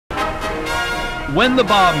When the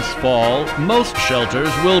bombs fall, most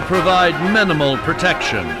shelters will provide minimal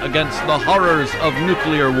protection against the horrors of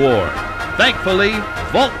nuclear war. Thankfully,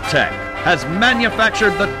 Vault-Tec has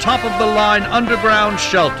manufactured the top-of-the-line underground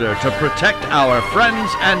shelter to protect our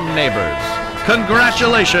friends and neighbors.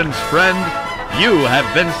 Congratulations, friend! You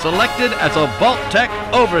have been selected as a Vault-Tec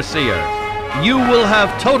Overseer. You will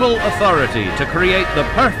have total authority to create the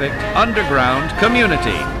perfect underground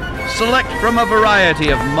community. Select from a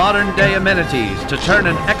variety of modern-day amenities to turn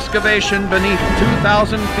an excavation beneath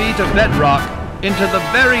 2,000 feet of bedrock into the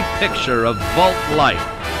very picture of vault life.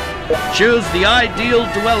 Choose the ideal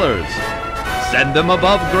dwellers. Send them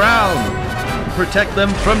above ground. Protect them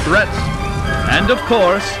from threats. And of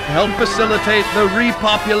course, help facilitate the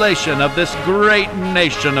repopulation of this great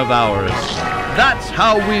nation of ours. That's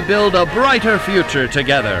how we build a brighter future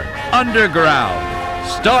together, underground.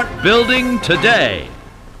 Start building today.